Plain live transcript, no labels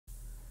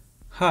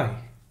Hi,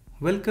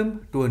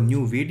 welcome to a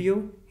new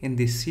video in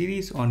this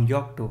series on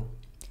Yocto.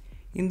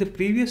 In the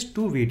previous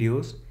two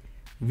videos,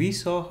 we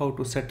saw how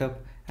to set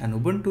up an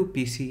Ubuntu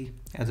PC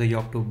as a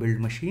Yocto build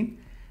machine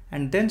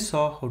and then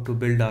saw how to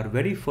build our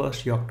very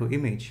first Yocto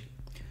image.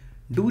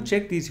 Do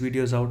check these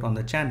videos out on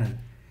the channel.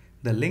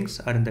 The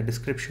links are in the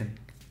description.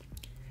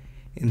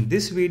 In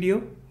this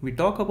video, we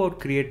talk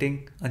about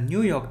creating a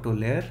new Yocto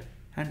layer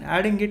and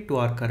adding it to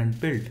our current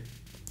build.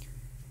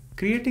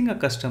 Creating a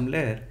custom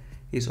layer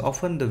is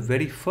often the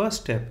very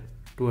first step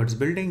towards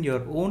building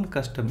your own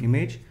custom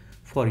image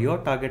for your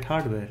target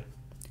hardware.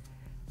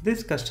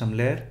 This custom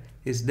layer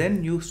is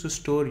then used to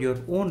store your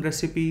own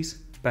recipes,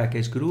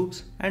 package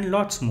groups, and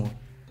lots more.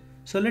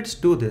 So let's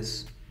do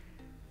this.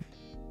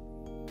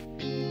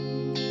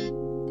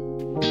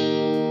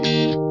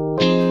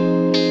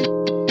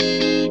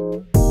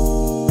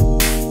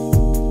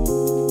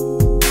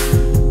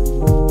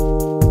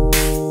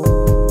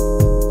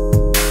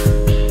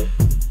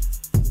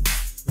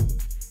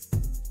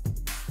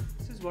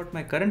 What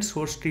my current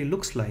source tree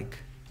looks like.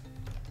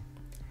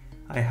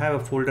 I have a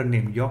folder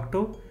named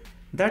Yocto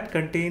that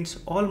contains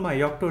all my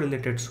Yocto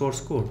related source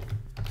code.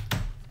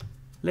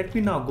 Let me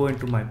now go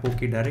into my Poke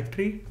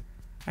directory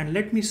and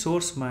let me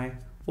source my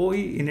OE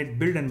init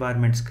build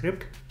environment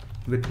script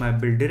with my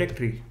build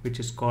directory, which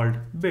is called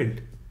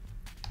build.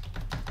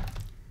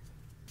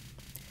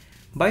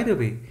 By the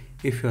way,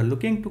 if you are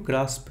looking to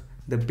grasp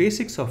the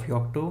basics of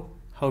Yocto,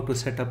 how to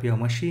set up your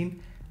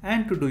machine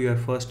and to do your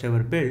first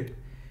ever build,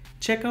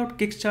 check out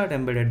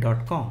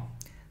kickstartembedded.com.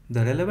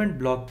 The relevant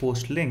blog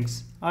post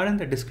links are in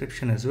the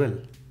description as well.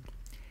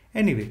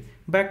 Anyway,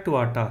 back to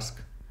our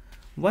task.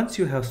 Once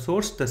you have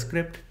sourced the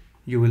script,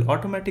 you will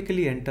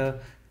automatically enter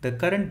the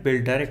current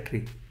build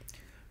directory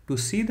to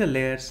see the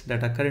layers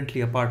that are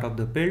currently a part of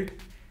the build,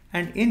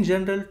 and in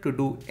general to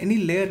do any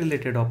layer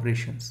related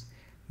operations.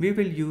 We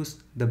will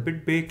use the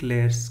bitbake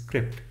layers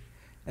script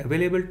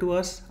available to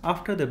us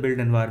after the build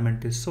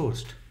environment is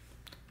sourced.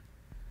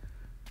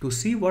 To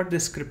see what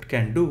this script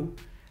can do,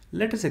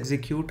 let us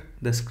execute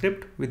the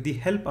script with the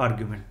help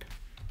argument.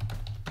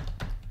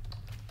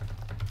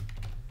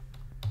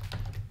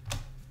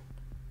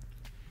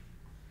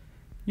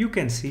 You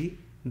can see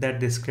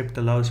that this script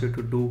allows you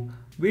to do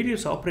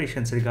various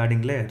operations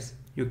regarding layers.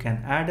 You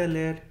can add a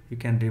layer, you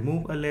can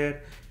remove a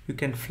layer, you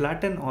can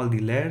flatten all the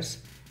layers,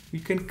 you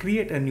can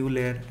create a new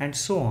layer, and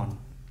so on.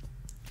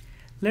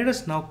 Let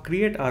us now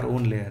create our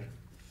own layer.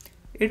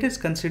 It is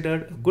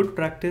considered a good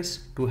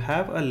practice to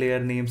have a layer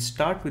name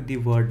start with the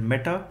word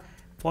meta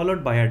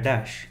followed by a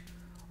dash,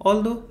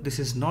 although this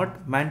is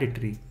not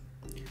mandatory.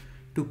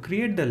 To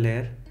create the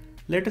layer,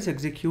 let us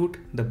execute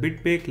the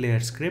bitbake layer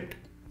script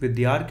with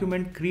the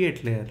argument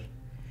create layer.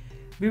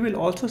 We will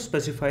also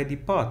specify the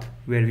path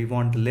where we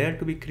want the layer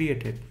to be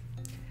created.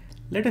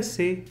 Let us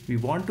say we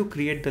want to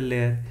create the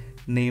layer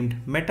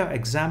named meta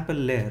example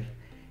layer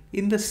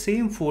in the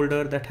same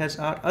folder that has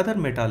our other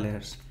meta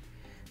layers.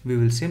 We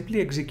will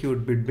simply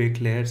execute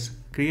bitbake layers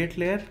create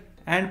layer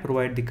and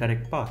provide the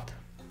correct path.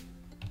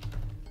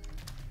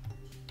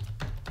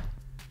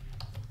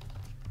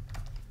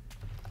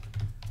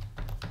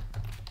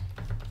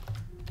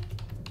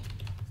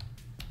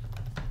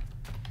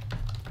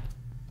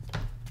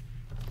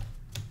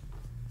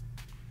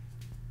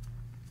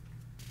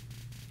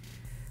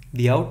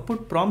 The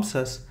output prompts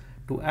us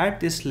to add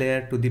this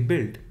layer to the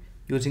build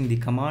using the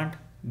command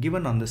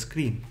given on the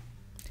screen.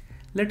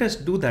 Let us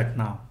do that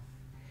now.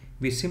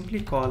 We simply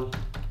call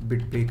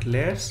bitbake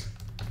layers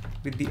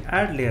with the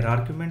add layer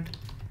argument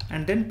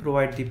and then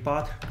provide the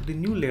path to the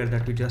new layer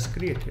that we just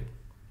created.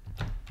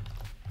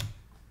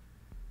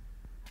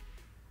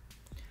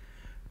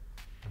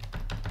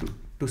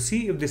 To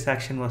see if this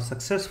action was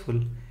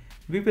successful,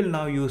 we will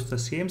now use the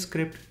same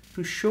script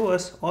to show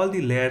us all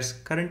the layers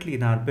currently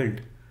in our build.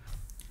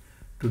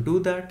 To do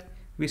that,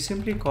 we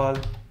simply call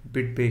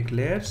bitbake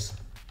layers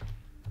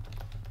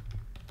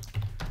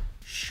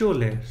show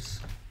layers.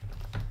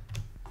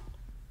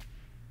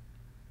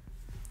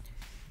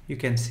 You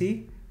can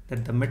see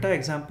that the meta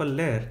example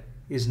layer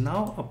is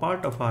now a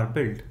part of our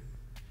build.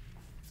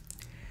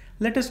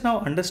 Let us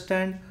now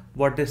understand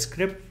what this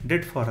script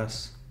did for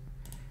us.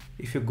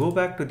 If you go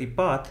back to the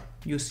path,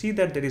 you see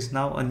that there is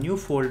now a new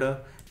folder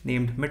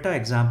named meta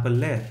example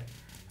layer.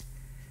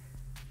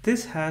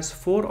 This has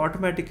 4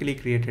 automatically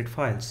created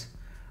files.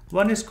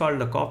 One is called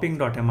the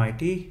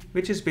copying.mit,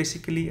 which is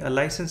basically a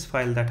license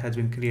file that has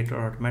been created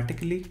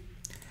automatically.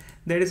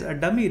 There is a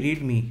dummy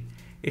readme.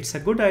 It's a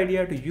good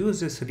idea to use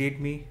this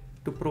readme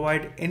to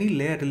provide any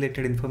layer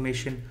related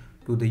information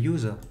to the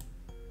user.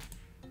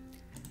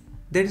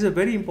 There is a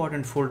very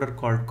important folder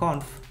called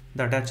conf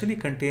that actually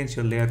contains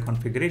your layer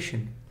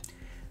configuration.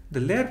 The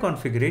layer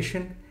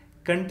configuration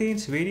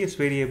contains various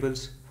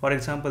variables, for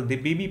example the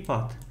bb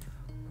path.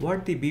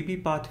 What the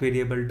bb path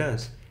variable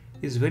does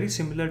is very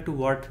similar to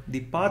what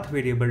the path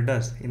variable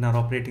does in our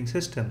operating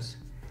systems.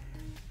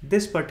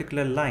 This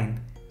particular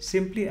line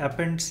simply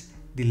appends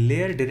the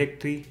layer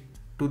directory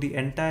to the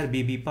entire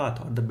bb path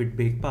or the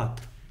bitbake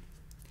path.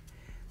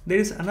 There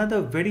is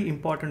another very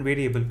important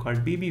variable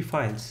called bb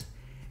files.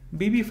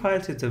 BB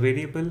files is a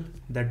variable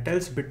that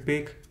tells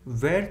BitBake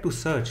where to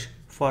search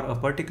for a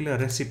particular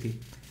recipe.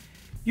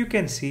 You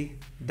can see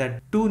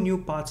that two new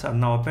paths are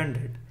now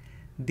appended.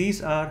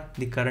 These are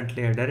the current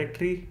layer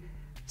directory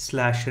 /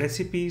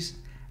 recipes,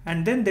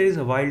 and then there is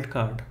a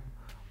wildcard.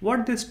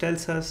 What this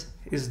tells us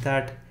is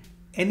that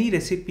any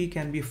recipe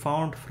can be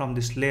found from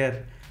this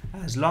layer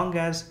as long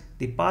as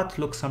the path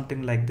looks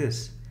something like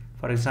this.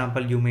 For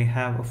example, you may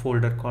have a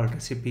folder called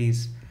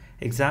recipes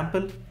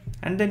example,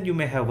 and then you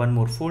may have one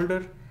more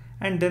folder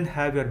and then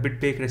have your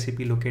BitBake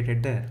recipe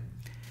located there.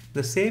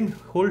 The same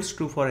holds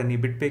true for any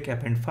BitBake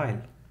append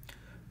file.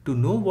 To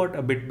know what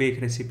a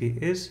BitBake recipe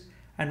is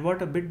and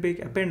what a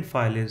BitBake append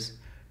file is,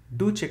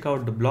 do check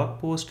out the blog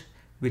post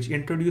which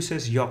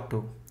introduces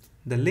Yocto.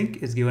 The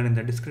link is given in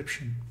the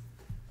description.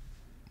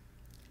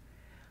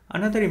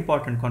 Another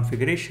important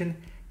configuration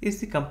is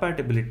the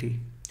compatibility.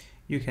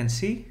 You can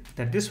see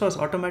that this was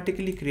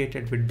automatically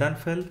created with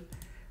Dunfill.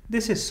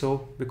 This is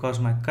so because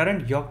my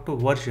current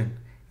Yocto version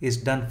is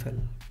Dunfill.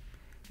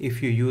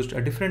 If you used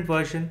a different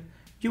version,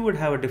 you would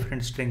have a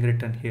different string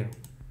written here.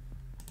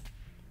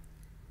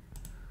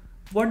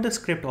 What the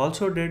script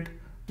also did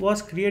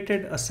was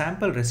created a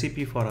sample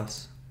recipe for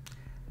us.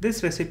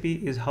 This recipe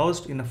is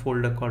housed in a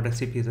folder called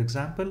recipes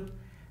example,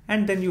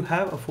 and then you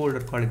have a folder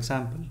called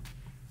example.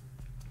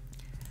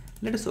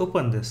 Let us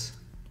open this.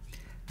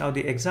 Now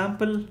the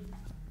example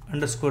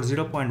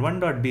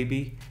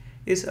 _0.1.bb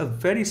is a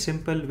very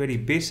simple, very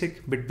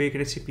basic BitBake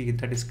recipe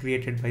that is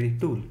created by the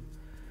tool.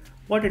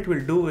 What it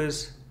will do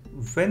is,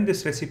 when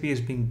this recipe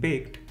is being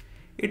baked,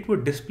 it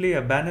would display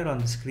a banner on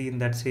the screen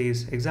that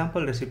says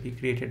example recipe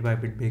created by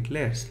BitBake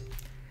layers.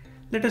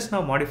 Let us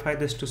now modify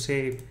this to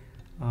say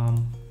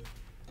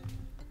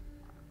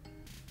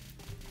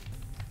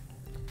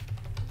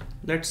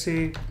let's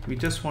say we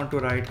just want to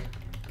write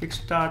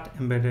kickstart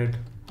embedded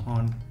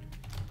on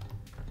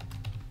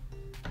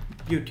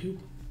YouTube.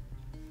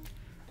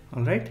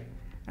 Alright,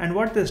 and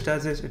what this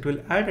does is it will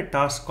add a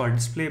task called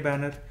display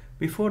banner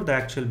before the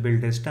actual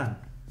build is done.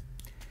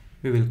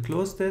 We will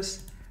close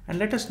this and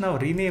let us now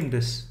rename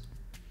this.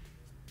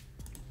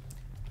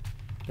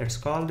 Let's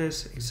call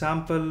this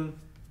example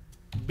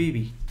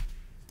BB.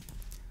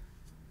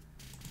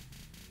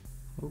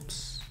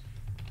 Oops.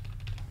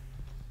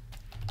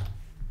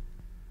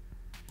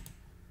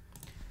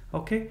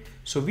 Okay,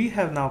 so we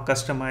have now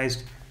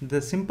customized the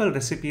simple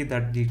recipe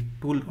that the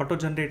tool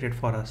auto-generated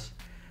for us.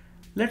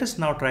 Let us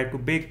now try to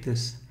bake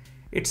this.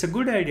 It's a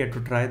good idea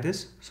to try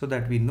this so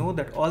that we know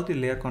that all the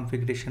layer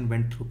configuration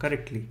went through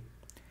correctly.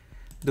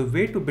 The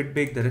way to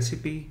BitBake the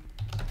recipe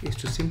is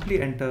to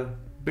simply enter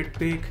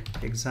BitBake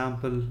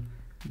example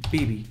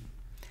BB.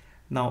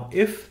 Now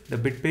if the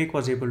BitBake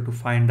was able to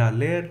find our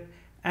layer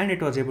and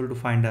it was able to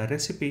find our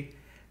recipe,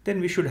 then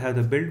we should have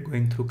the build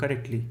going through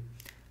correctly.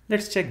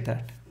 Let's check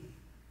that.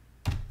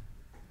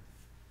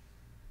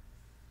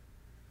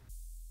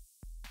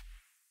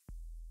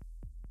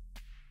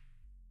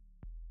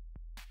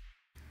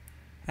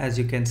 As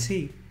you can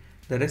see,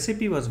 the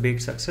recipe was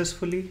baked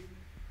successfully,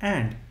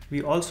 and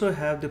we also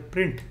have the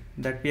print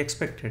that we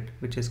expected,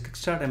 which is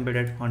kickstart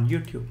embedded on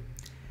YouTube.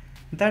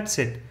 That's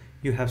it.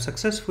 You have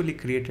successfully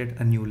created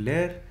a new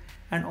layer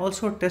and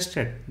also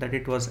tested that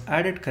it was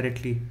added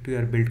correctly to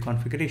your build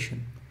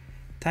configuration.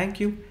 Thank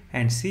you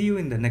and see you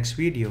in the next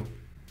video.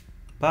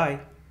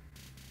 Bye.